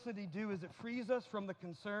simplicity do is it frees us from the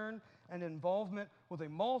concern and involvement with a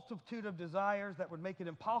multitude of desires that would make it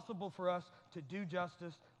impossible for us to do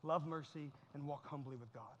justice, love mercy, and walk humbly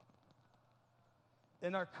with God.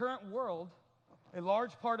 In our current world, a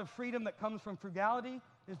large part of freedom that comes from frugality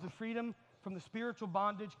is the freedom from the spiritual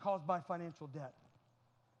bondage caused by financial debt.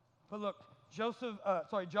 But look, John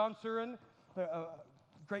Surin, a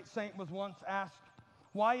great saint, was once asked,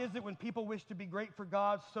 why is it when people wish to be great for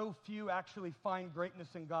God, so few actually find greatness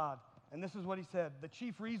in God? And this is what he said. The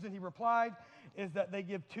chief reason, he replied, is that they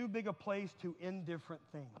give too big a place to indifferent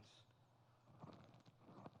things.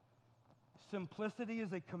 Simplicity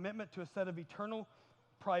is a commitment to a set of eternal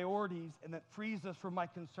priorities, and that frees us from my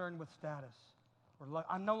concern with status.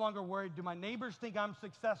 I'm no longer worried, do my neighbors think I'm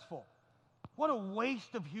successful? What a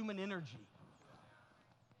waste of human energy.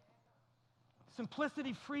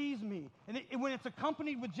 Simplicity frees me. And when it's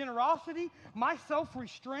accompanied with generosity, my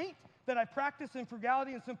self-restraint that I practice in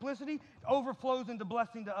frugality and simplicity overflows into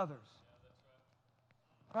blessing to others.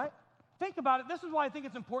 Right? Think about it. This is why I think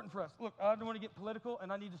it's important for us. Look, I don't want to get political,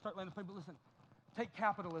 and I need to start landing the plane, but listen, take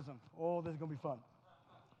capitalism. Oh, this is going to be fun.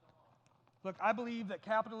 Look, I believe that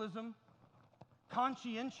capitalism,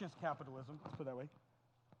 conscientious capitalism, let's put it that way,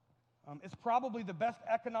 is probably the best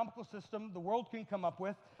economical system the world can come up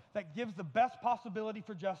with that gives the best possibility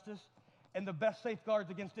for justice and the best safeguards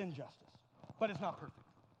against injustice. But it's not perfect.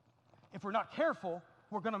 If we're not careful,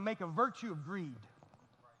 we're going to make a virtue of greed.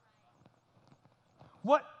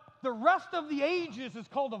 What the rest of the ages is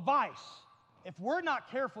called a vice. If we're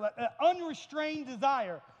not careful, that unrestrained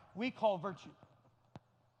desire, we call virtue.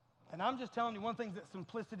 And I'm just telling you one thing that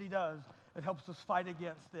simplicity does. It helps us fight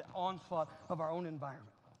against the onslaught of our own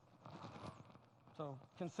environment. So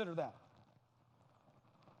consider that.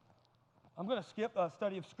 I'm going to skip a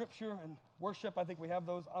study of Scripture and worship. I think we have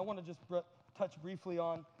those. I want to just touch briefly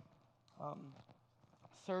on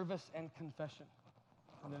service and confession.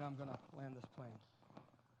 And then I'm going to land this plane.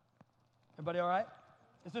 Everybody all right?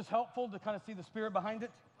 Is this helpful to kind of see the spirit behind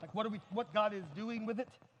it? Like what God is doing with it?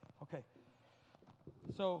 Okay.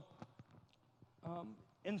 So,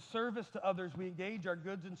 in service to others, we engage our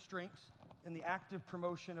goods and strengths in the active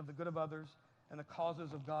promotion of the good of others and the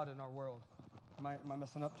causes of God in our world. Am I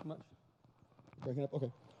messing up too much? Breaking up?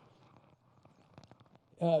 Okay.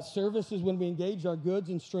 Service is when we engage our goods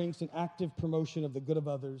and strengths in active promotion of the good of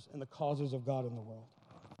others and the causes of God in the world.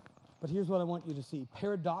 But here's what I want you to see.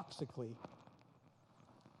 Paradoxically,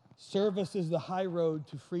 service is the high road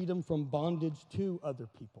to freedom from bondage to other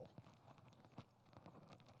people.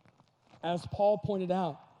 As Paul pointed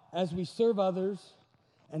out, as we serve others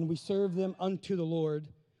and we serve them unto the Lord,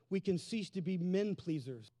 we can cease to be men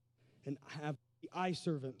pleasers and have the eye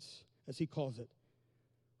servants, as he calls it,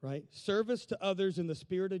 right? Service to others in the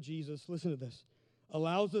spirit of Jesus, listen to this,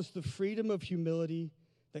 allows us the freedom of humility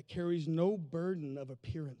that carries no burden of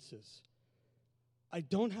appearances. I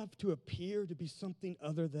don't have to appear to be something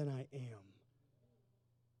other than I am.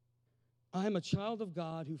 I am a child of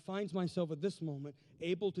God who finds myself at this moment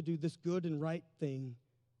able to do this good and right thing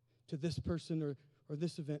to this person or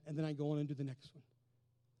this event, and then I go on and do the next one.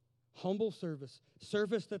 Humble service.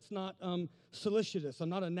 Service that's not solicitous. I'm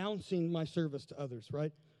not announcing my service to others,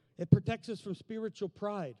 right? It protects us from spiritual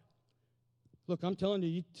pride. Look, I'm telling you,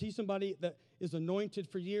 you see somebody that is anointed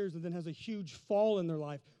for years and then has a huge fall in their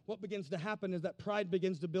life. What begins to happen is that pride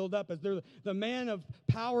begins to build up as they're the man of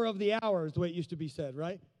power of the hour, is the way it used to be said,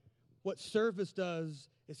 right? What service does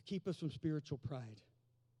is keep us from spiritual pride.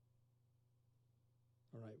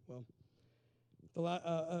 All right, well,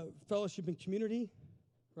 the fellowship and community,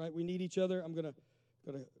 right? We need each other. I'm gonna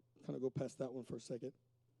kind of go past that one for a second.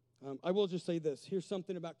 I will just say this. Here's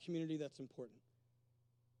something about community that's important.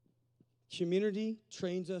 Community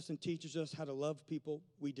trains us and teaches us how to love people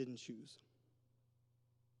we didn't choose.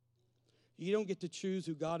 You don't get to choose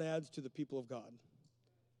who God adds to the people of God.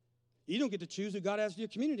 You don't get to choose who God adds to your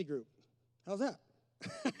community group. How's that?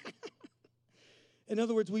 In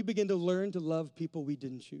other words, we begin to learn to love people we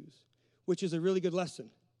didn't choose, which is a really good lesson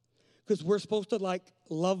because we're supposed to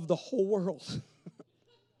love the whole world.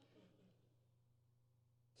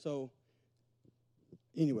 So,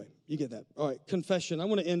 anyway, you get that. All right, confession. I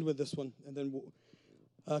want to end with this one, and then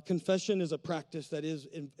confession is a practice that is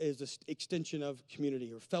an extension of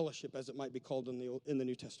community or fellowship, as it might be called in the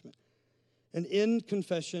New Testament. And in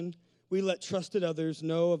confession, we let trusted others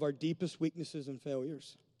know of our deepest weaknesses and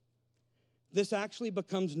failures. This actually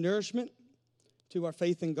becomes nourishment to our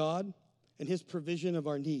faith in God and His provision of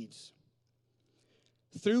our needs.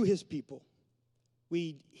 Through His people,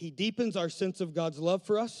 He deepens our sense of God's love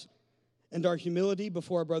for us and our humility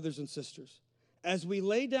before our brothers and sisters. As we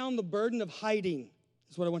lay down the burden of hiding,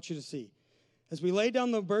 is what I want you to see. As we lay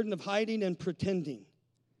down the burden of hiding and pretending,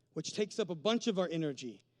 which takes up a bunch of our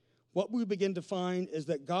energy, what we begin to find is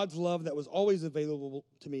that God's love that was always available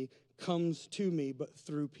to me comes to me, but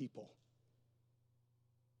through people.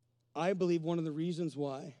 I believe one of the reasons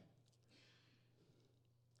why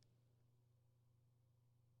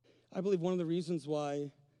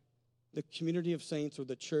the community of saints or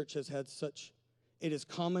the church has had it is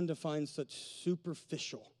common to find such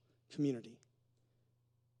superficial community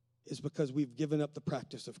is because we've given up the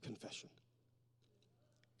practice of confession.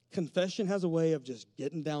 Confession has a way of just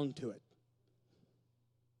getting down to it.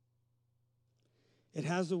 It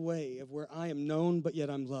has a way of where I am known, but yet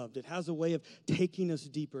I'm loved. It has a way of taking us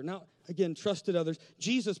deeper. Now, again, trusted others.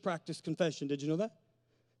 Jesus practiced confession. Did you know that?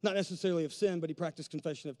 Not necessarily of sin, but he practiced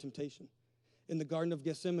confession of temptation. In the Garden of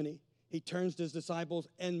Gethsemane, he turns to his disciples,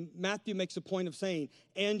 and Matthew makes a point of saying,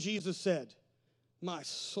 and Jesus said, my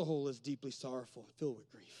soul is deeply sorrowful and filled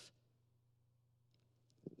with grief.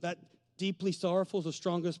 That deeply sorrowful is the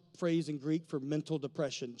strongest phrase in Greek for mental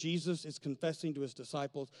depression. Jesus is confessing to his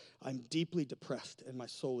disciples, I'm deeply depressed and my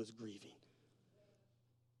soul is grieving.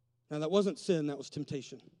 Now that wasn't sin, that was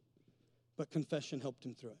temptation. But confession helped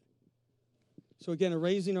him through it. So again,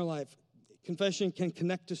 erasing our life. Confession can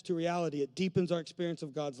connect us to reality. It deepens our experience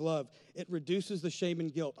of God's love. It reduces the shame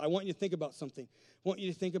and guilt. I want you to think about something. I want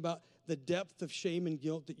you to think about the depth of shame and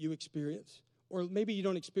guilt that you experience. Or maybe you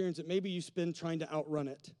don't experience it. Maybe you spend trying to outrun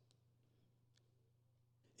it.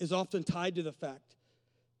 Is often tied to the fact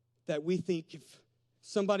that we think if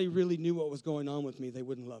somebody really knew what was going on with me, they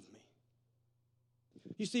wouldn't love me.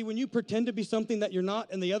 You see, when you pretend to be something that you're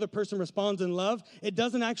not and the other person responds in love, it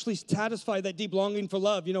doesn't actually satisfy that deep longing for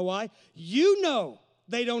love. You know why? You know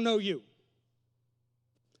they don't know you.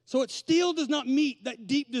 So it still does not meet that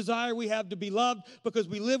deep desire we have to be loved because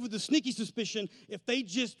we live with the sneaky suspicion if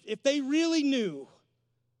they really knew,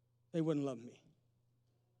 they wouldn't love me.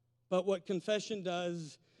 But what confession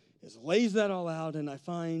does is lays that all out, and I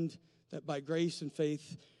find that by grace and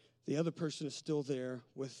faith, the other person is still there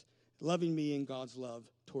with loving me in God's love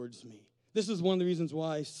towards me. This is one of the reasons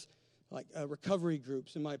why, recovery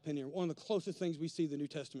groups, in my opinion, are one of the closest things we see the New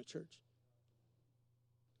Testament church.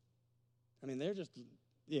 I mean, they're just,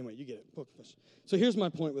 anyway, you get it. So here's my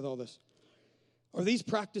point with all this. Are these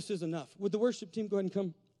practices enough? Would the worship team go ahead and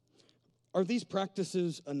come? Are these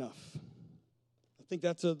practices enough? I think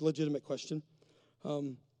that's a legitimate question.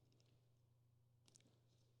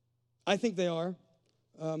 I think they are.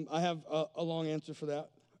 I have a long answer for that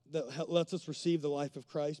lets us receive the life of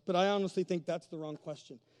Christ. But I honestly think that's the wrong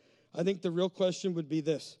question. I think the real question would be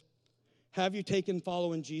this. Have you taken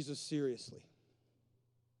following Jesus seriously?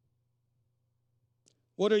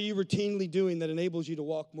 What are you routinely doing that enables you to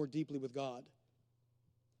walk more deeply with God?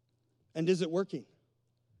 And is it working?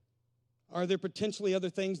 Are there potentially other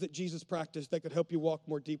things that Jesus practiced that could help you walk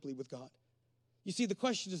more deeply with God? You see, the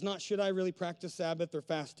question is not, should I really practice Sabbath or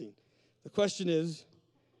fasting? The question is,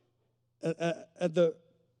 at the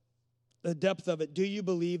depth of it, do you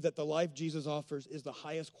believe that the life Jesus offers is the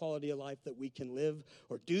highest quality of life that we can live?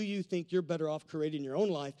 Or do you think you're better off creating your own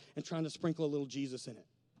life and trying to sprinkle a little Jesus in it?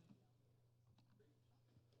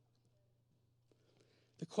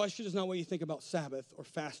 The question is not what you think about Sabbath or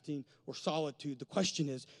fasting or solitude. The question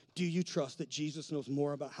is, do you trust that Jesus knows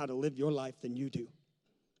more about how to live your life than you do?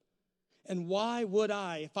 And why would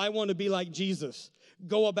I, if I want to be like Jesus,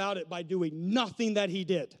 go about it by doing nothing that he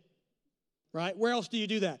did? Right? Where else do you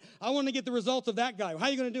do that? I want to get the results of that guy. How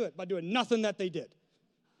are you going to do it? By doing nothing that they did.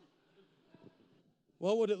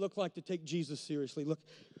 What would it look like to take Jesus seriously? Look,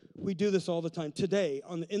 we do this all the time. Today,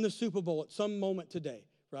 in the Super Bowl, at some moment today,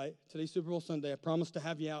 right? Today's Super Bowl Sunday. I promise to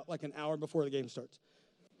have you out like an hour before the game starts.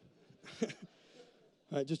 All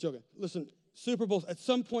right, just joking. Listen, Super Bowl, at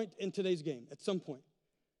some point in today's game, at some point,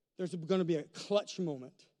 there's going to be a clutch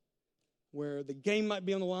moment where the game might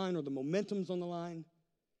be on the line or the momentum's on the line,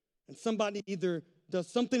 and somebody either does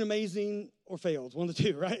something amazing or fails, one of the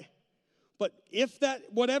two, right? But if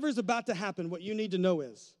whatever's about to happen, what you need to know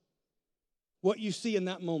is what you see in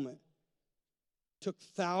that moment took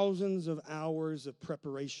thousands of hours of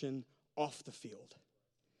preparation off the field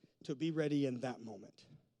to be ready in that moment.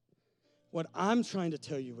 What I'm trying to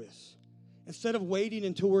tell you is, instead of waiting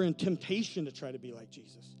until we're in temptation to try to be like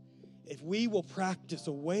Jesus, if we will practice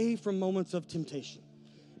away from moments of temptation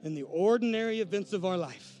in the ordinary events of our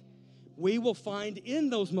life, we will find in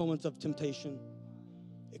those moments of temptation,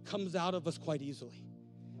 it comes out of us quite easily.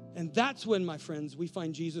 And that's when, my friends, we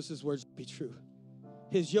find Jesus' words to be true.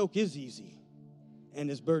 His yoke is easy, and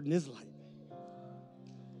his burden is light.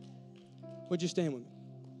 Would you stand with me?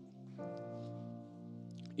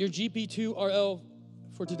 Your GP2RL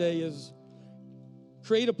for today is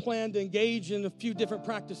create a plan to engage in a few different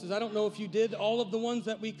practices. I don't know if you did all of the ones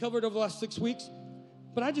that we covered over the last 6 weeks,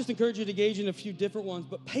 but I just encourage you to engage in a few different ones,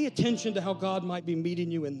 but pay attention to how God might be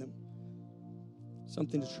meeting you in them.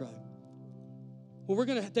 Something to try. Well, we're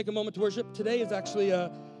going to take a moment to worship. Today is actually our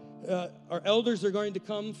elders are going to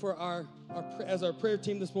come for as our prayer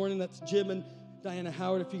team this morning. That's Jim and Diana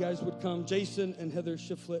Howard, if you guys would come. Jason and Heather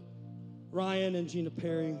Shiflett, Ryan and Gina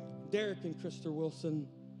Perry, Derek and Krista Wilson,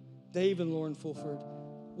 Dave and Lauren Fulford,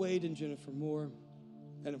 Wade and Jennifer Moore,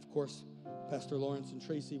 and of course, Pastor Lawrence and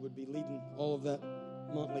Tracy would be leading all of that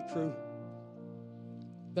motley crew.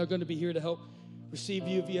 They're going to be here to help receive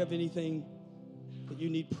you if you have anything that you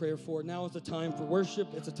need prayer for. Now is the time for worship.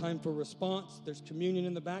 It's a time for response. There's communion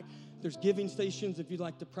in the back. There's giving stations if you'd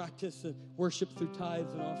like to practice and worship through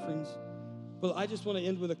tithes and offerings. But I just want to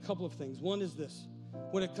end with a couple of things. One is this.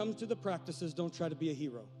 When it comes to the practices, don't try to be a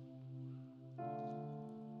hero.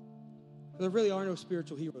 There really are no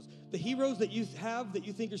spiritual heroes. The heroes that you have that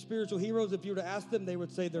you think are spiritual heroes, if you were to ask them, they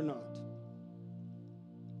would say they're not.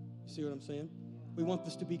 You see what I'm saying? We want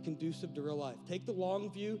this to be conducive to real life. Take the long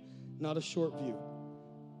view, not a short view.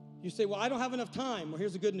 You say, well, I don't have enough time. Well,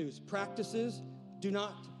 here's the good news. Practices you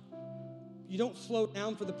don't slow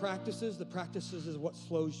down for the practices. The practices is what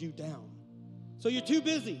slows you down. So you're too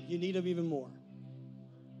busy. You need them even more.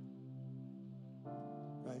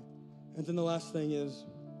 Right? And then the last thing is,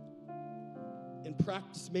 in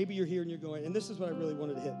practice, maybe you're here and you're going, and this is what I really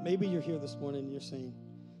wanted to hit. Maybe you're here this morning and you're saying,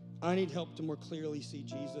 I need help to more clearly see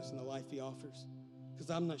Jesus and the life he offers, because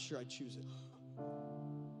I'm not sure I choose it.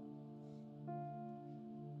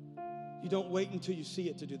 You don't wait until you see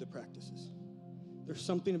it to do the practices. There's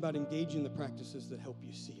something about engaging the practices that help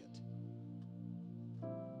you see it.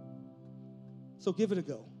 So give it a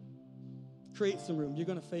go. Create some room. You're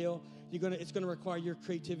going to fail. It's going to require your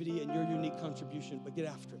creativity and your unique contribution, but get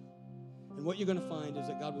after it. And what you're going to find is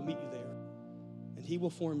that God will meet you there, and he will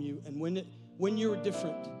form you. And when you're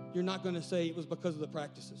different, you're not going to say it was because of the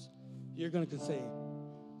practices. You're going to say,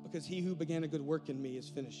 because he who began a good work in me is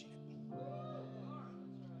finishing it.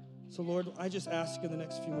 So, Lord, I just ask in the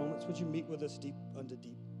next few moments, would you meet with us deep unto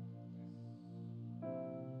deep?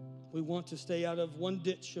 We want to stay out of one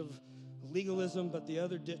ditch of legalism, but the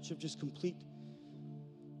other ditch of just complete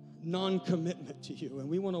non-commitment to you. And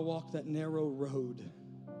we want to walk that narrow road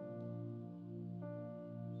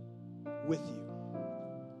with you.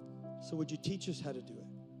 So would you teach us how to do it?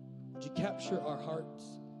 Would you capture our hearts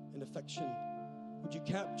and affection? Would you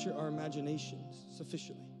capture our imaginations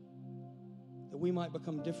sufficiently that we might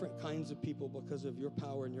become different kinds of people because of your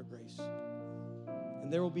power and your grace?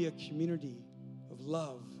 And there will be a community of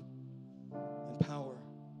love and power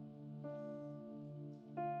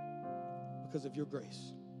because of your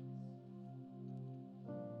grace.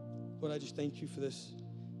 Lord, I just thank you for this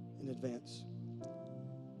in advance,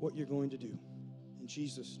 what you're going to do. In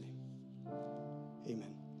Jesus' name,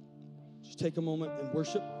 amen. Just take a moment and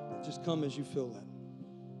worship. Just come as you feel that.